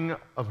washing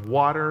of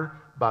water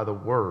by the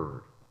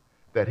word,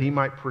 that he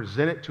might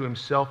present it to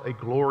himself a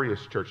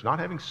glorious church, not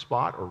having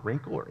spot or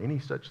wrinkle or any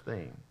such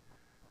thing,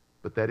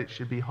 but that it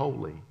should be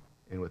holy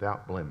and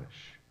without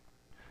blemish.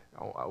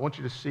 Now, I want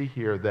you to see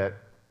here that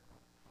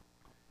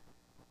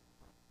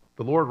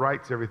the Lord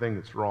rights everything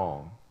that's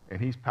wrong,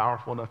 and he's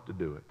powerful enough to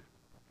do it.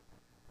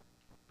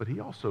 But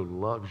he also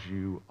loves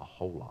you a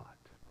whole lot.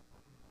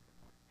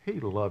 He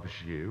loves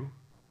you.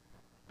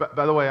 But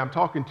by the way, I'm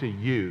talking to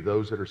you,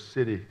 those that are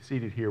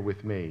seated here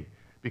with me,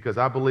 because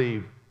I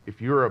believe if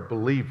you're a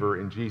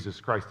believer in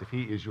Jesus Christ, if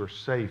he is your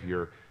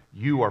Savior,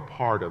 you are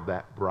part of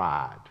that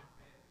bride,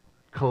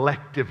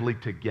 collectively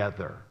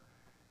together.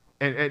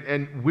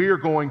 And we're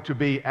going to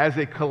be, as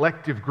a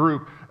collective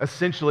group,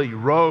 essentially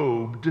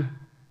robed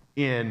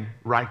in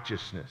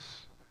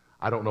righteousness.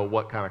 I don't know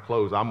what kind of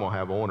clothes I'm going to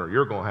have on or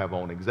you're going to have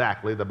on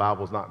exactly. The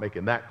Bible's not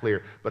making that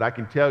clear. But I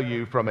can tell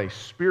you from a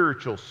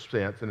spiritual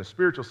sense, from a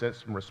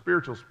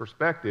spiritual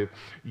perspective,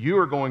 you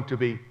are going to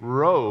be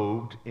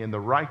robed in the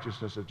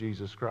righteousness of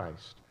Jesus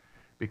Christ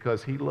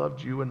because he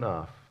loved you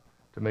enough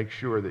to make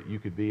sure that you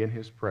could be in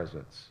his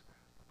presence,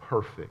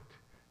 perfect,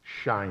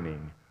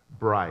 shining,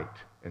 bright,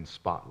 and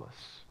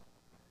spotless.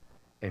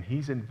 And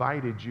he's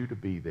invited you to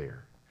be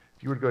there.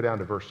 If you were to go down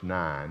to verse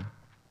 9,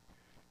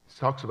 it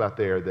talks about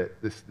there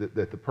that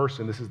the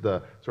person, this is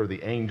the sort of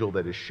the angel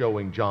that is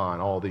showing John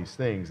all these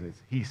things. And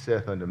he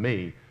saith unto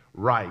me,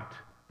 right,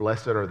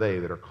 blessed are they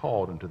that are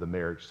called into the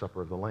marriage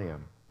supper of the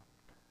Lamb.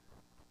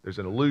 There's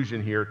an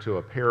allusion here to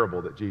a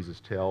parable that Jesus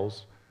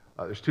tells.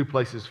 There's two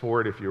places for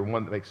it. If you're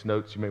one that makes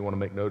notes, you may want to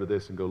make note of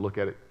this and go look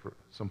at it for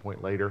some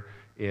point later.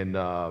 In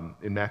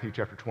Matthew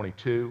chapter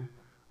 22,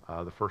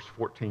 the first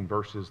 14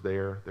 verses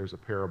there's a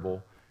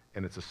parable.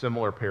 And it's a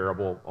similar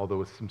parable, although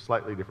with some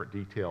slightly different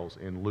details,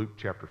 in Luke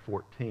chapter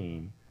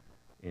 14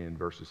 in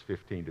verses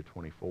 15 to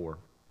 24.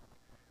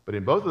 But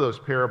in both of those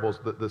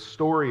parables, the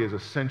story is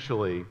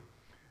essentially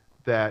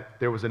that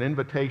there was an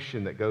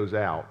invitation that goes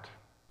out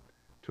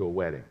to a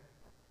wedding.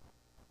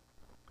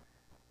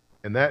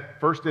 And that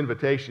first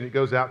invitation, it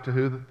goes out to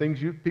who?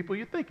 The people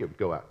you think it would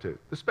go out to.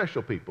 The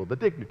special people, the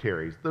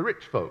dignitaries, the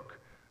rich folk,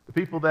 the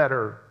people that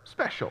are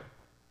special.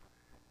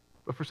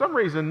 But for some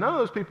reason, none of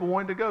those people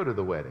wanted to go to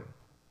the wedding.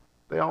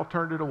 They all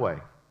turned it away.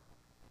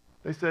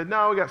 They said,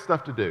 no, we got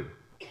stuff to do.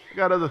 We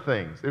got other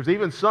things. There's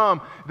even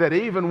some that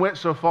even went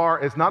so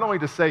far as not only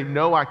to say,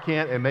 no, I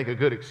can't, and make a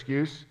good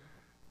excuse,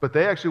 But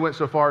they actually went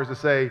so far as to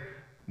say,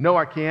 no,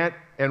 I can't,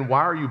 and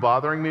why are you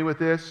bothering me with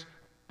this?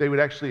 They would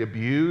actually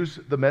abuse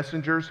the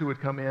messengers who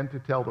would come in to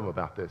tell them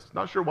about this.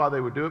 Not sure why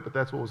they would do it, but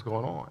that's what was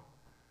going on.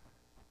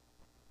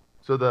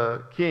 So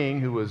the king,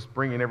 who was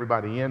bringing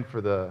everybody in for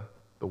the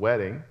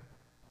wedding,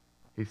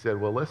 he said,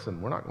 well,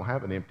 listen, we're not going to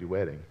have an empty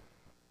wedding.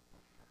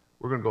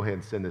 We're going to go ahead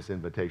and send this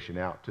invitation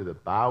out to the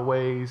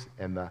byways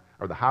and the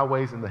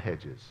highways and the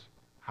hedges.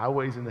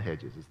 Highways and the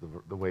hedges is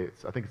the way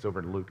it's, I think it's over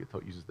in Luke, it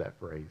uses that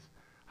phrase.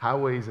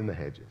 Highways and the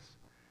hedges.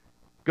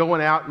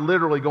 Going out,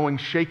 literally going,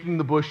 shaking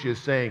the bushes,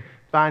 saying,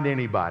 find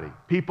anybody.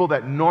 People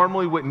that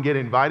normally wouldn't get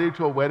invited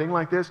to a wedding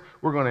like this,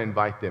 we're going to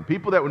invite them.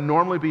 People that would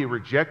normally be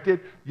rejected,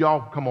 y'all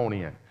come on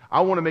in.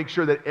 I want to make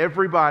sure that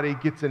everybody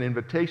gets an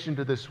invitation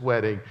to this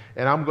wedding,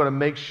 and I'm going to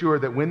make sure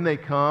that when they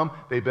come,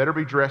 they better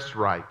be dressed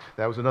right.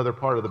 That was another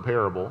part of the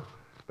parable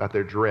about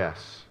their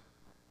dress.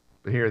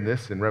 But here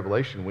in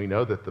Revelation, we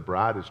know that the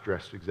bride is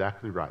dressed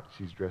exactly right.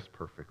 She's dressed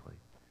perfectly.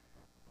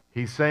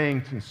 He's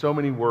saying in so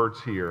many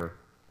words here,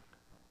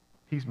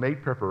 he's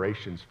made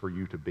preparations for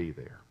you to be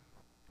there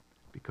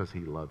because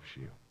he loves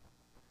you.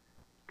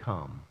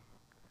 Come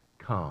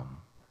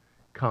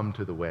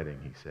to the wedding,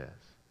 he says.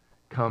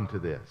 Come to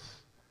this.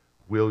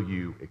 Will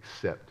you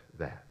accept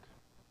that?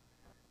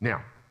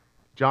 Now,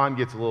 John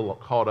gets a little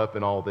caught up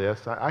in all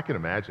this. I can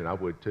imagine I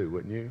would too,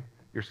 wouldn't you?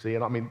 You're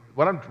seeing, I mean,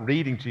 what I'm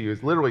reading to you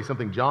is literally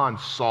something John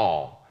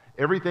saw.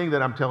 Everything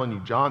that I'm telling you,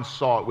 John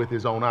saw it with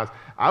his own eyes.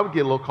 I would get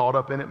a little caught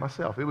up in it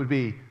myself. It would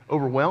be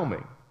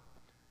overwhelming.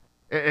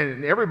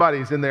 And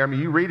everybody's in there. I mean,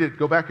 you read it,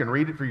 go back and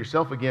read it for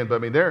yourself again.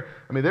 But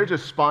they're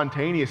just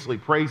spontaneously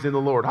praising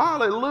the Lord.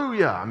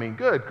 Hallelujah. I mean,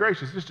 good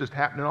gracious, it's just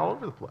happening all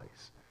over the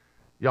place.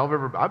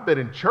 I've been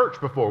in church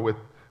before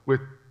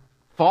with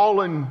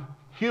fallen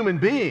human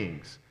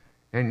beings.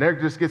 And there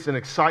just gets an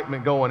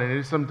excitement going.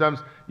 And sometimes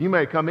you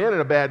may come in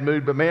a bad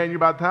mood, but man, you're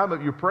by the time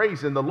of your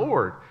praising the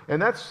Lord.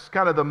 And that's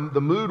kind of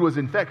the mood was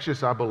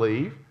infectious, I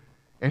believe.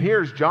 And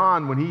here's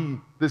John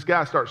when this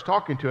guy starts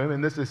talking to him,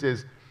 and this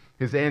is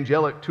his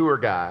angelic tour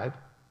guide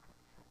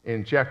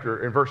in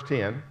verse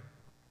 10.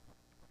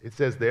 It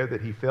says there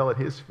that he fell at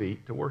his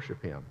feet to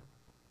worship him.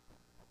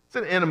 It's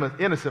an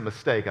innocent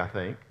mistake, I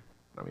think.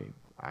 I mean,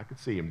 I could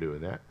see him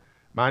doing that.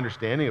 My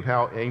understanding of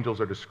how angels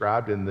are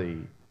described in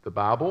the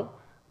Bible,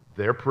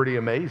 they're pretty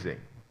amazing.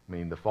 I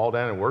mean, to fall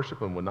down and worship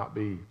them would not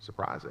be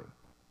surprising.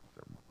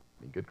 I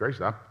mean, good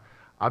gracious,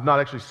 I've not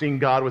actually seen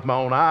God with my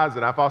own eyes,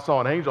 and if I saw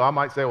an angel, I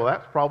might say, well,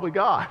 that's probably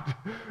God.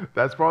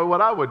 That's probably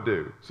what I would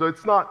do. So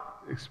it's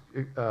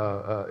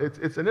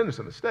an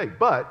innocent mistake,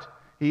 but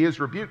he is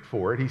rebuked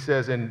for it. He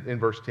says in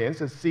verse 10,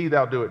 says, see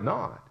thou do it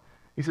not.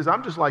 He says,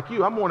 I'm just like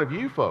you. I'm one of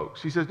you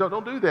folks. He says,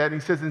 don't do that.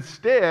 And he says,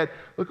 instead,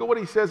 look at what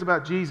he says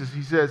about Jesus.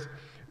 He says,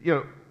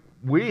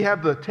 we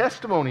have the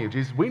testimony of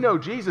Jesus. We know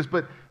Jesus,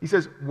 but he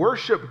says,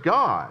 worship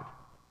God.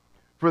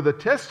 For the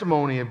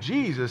testimony of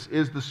Jesus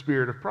is the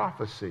spirit of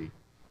prophecy.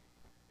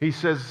 He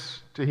says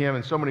to him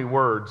in so many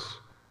words,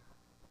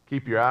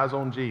 keep your eyes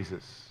on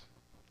Jesus.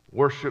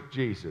 Worship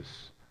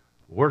Jesus.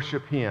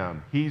 Worship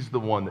him. He's the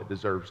one that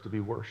deserves to be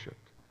worshiped.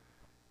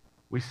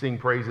 We sing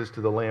praises to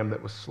the Lamb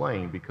that was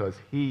slain because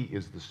he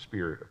is the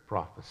spirit of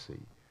prophecy.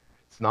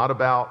 It's not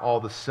about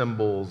all the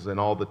symbols and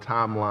all the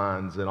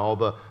timelines and all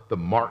the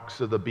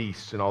marks of the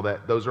beast and all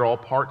that. Those are all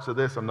parts of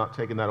this. I'm not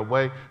taking that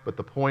away. But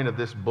the point of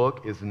this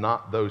book is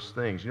not those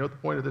things. You know what the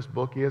point of this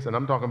book is? And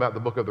I'm talking about the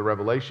book of the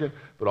Revelation,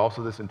 but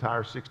also this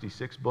entire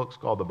 66 books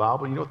called the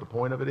Bible. You know what the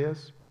point of it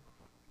is?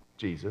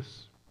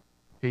 Jesus.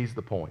 He's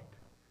the point.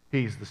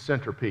 He's the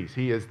centerpiece.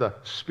 He is the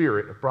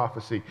spirit of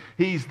prophecy.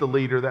 He's the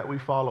leader that we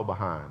follow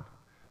behind.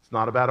 It's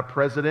not about a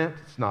president.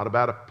 It's not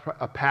about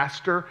a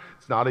pastor.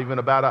 It's not even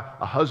about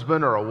a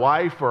husband or a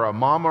wife or a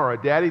mama or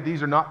a daddy.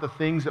 These are not the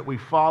things that we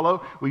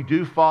follow. We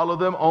do follow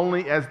them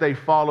only as they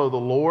follow the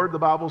Lord, the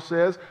Bible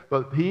says,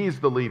 but he's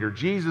the leader.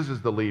 Jesus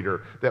is the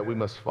leader that we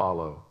must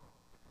follow.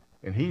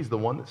 And he's the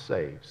one that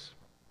saves.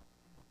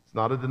 It's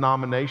not a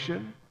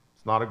denomination.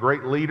 It's not a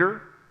great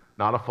leader.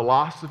 Not a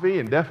philosophy,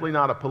 and definitely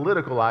not a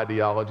political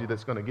ideology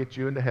that's going to get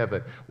you into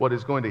heaven. What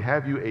is going to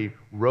have you a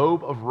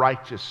robe of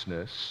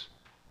righteousness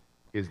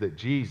is that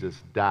Jesus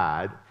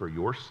died for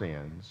your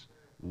sins,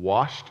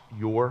 washed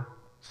your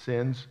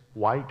sins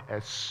white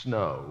as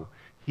snow.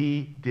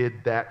 He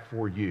did that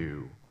for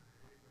you.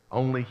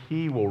 Only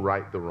he will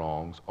right the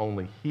wrongs.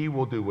 Only he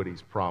will do what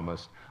he's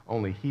promised.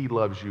 Only he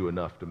loves you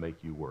enough to make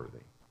you worthy.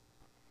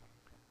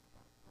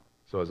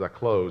 So as I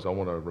close, I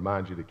want to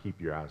remind you to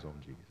keep your eyes on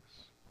Jesus.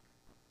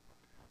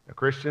 Now,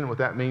 Christian, what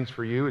that means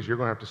for you is you're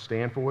going to have to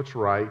stand for what's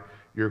right.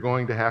 You're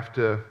going to have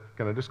to,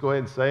 can I just go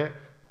ahead and say it?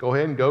 Go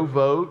ahead and go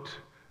vote,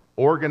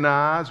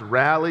 organize,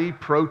 rally,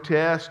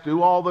 protest,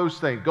 do all those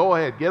things. Go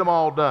ahead, get them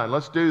all done.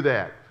 Let's do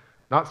that.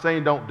 Not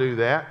saying don't do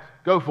that.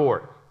 Go for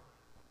it.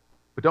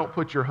 But don't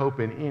put your hope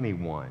in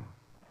anyone.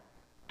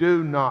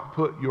 Do not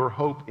put your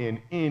hope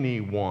in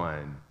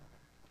anyone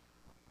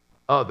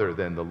other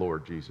than the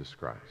Lord Jesus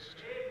Christ.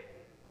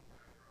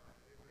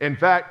 In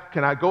fact,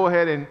 can I go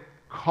ahead and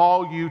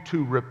call you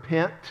to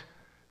repent,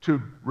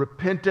 to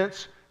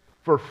repentance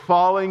for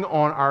falling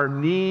on our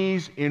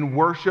knees in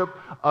worship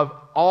of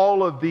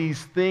all of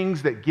these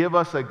things that give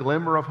us a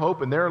glimmer of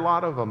hope. And there are a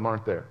lot of them,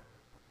 aren't there?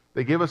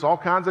 They give us all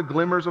kinds of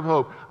glimmers of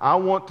hope. I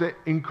want to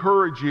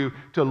encourage you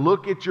to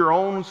look at your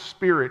own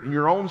spirit and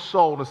your own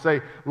soul and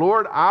say,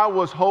 Lord, I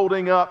was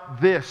holding up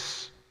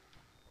this.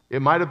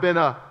 It might have been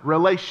a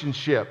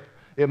relationship.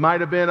 It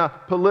might have been a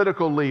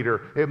political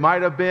leader. It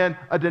might have been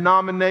a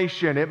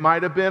denomination. It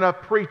might have been a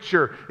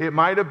preacher. It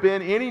might have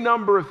been any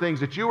number of things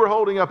that you were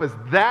holding up as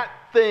that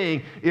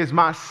thing is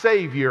my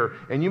Savior.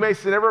 And you may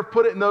never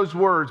put it in those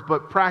words,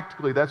 but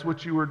practically that's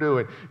what you were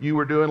doing. You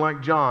were doing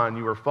like John.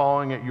 You were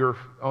falling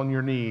on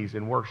your knees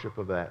in worship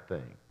of that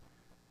thing.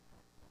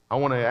 I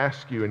want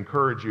to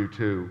encourage you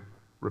to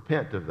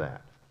repent of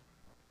that.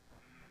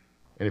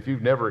 And if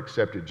you've never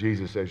accepted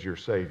Jesus as your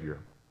Savior,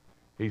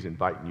 He's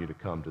inviting you to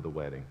come to the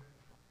wedding.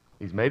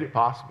 He's made it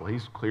possible.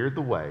 He's cleared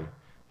the way.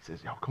 He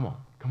says, come on.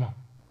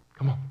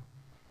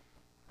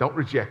 Don't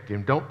reject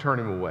Him. Don't turn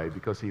Him away,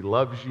 because He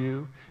loves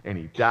you and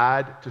He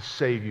died to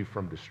save you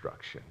from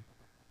destruction.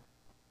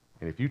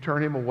 And if you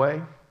turn Him away,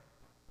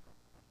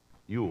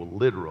 you will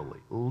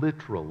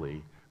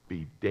literally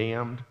be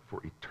damned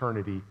for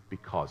eternity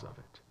because of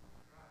it.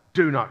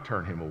 Do not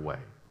turn Him away.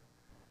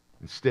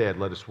 Instead,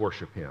 let us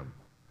worship Him.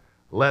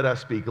 Let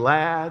us be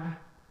glad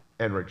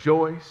and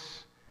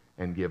rejoice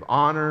and give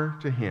honor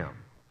to Him.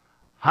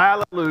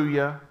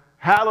 Hallelujah,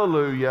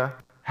 hallelujah,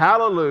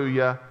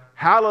 hallelujah,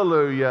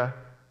 hallelujah.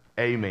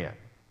 Amen.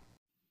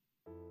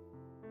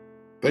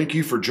 Thank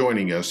you for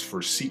joining us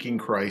for Seeking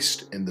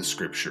Christ in the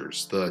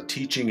Scriptures, the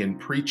teaching and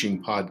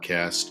preaching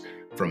podcast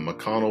from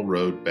McConnell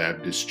Road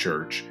Baptist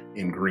Church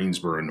in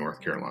Greensboro, North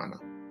Carolina.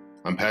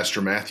 I'm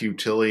Pastor Matthew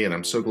Tilley, and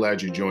I'm so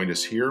glad you joined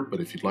us here. But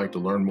if you'd like to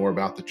learn more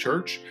about the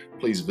church,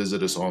 please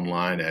visit us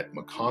online at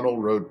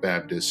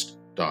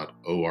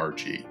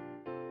mcconnellroadbaptist.org.